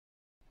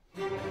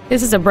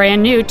This is a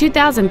brand new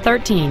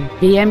 2013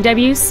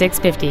 BMW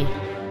 650.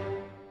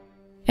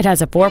 It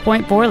has a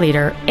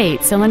 4.4-liter,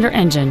 8-cylinder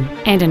engine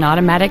and an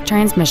automatic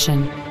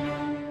transmission.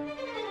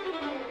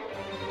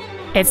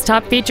 Its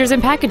top features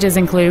and packages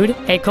include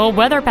a cold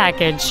weather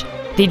package,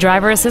 the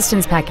driver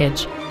assistance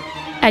package,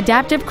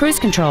 adaptive cruise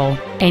control,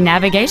 a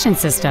navigation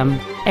system,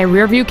 a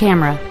rear-view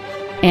camera,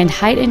 and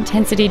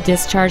high-intensity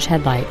discharge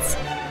headlights.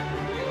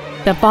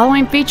 The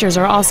following features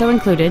are also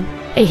included: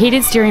 a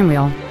heated steering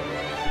wheel,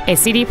 a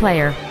CD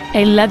player,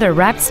 a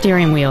leather-wrapped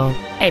steering wheel,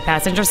 a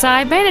passenger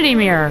side vanity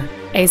mirror,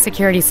 a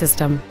security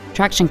system,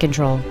 traction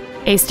control,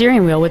 a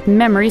steering wheel with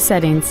memory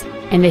settings,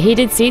 and the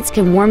heated seats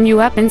can warm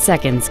you up in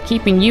seconds,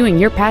 keeping you and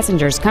your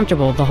passengers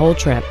comfortable the whole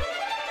trip.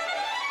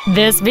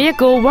 This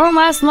vehicle won't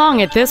last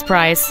long at this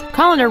price.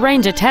 Call and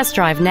arrange a test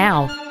drive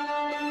now.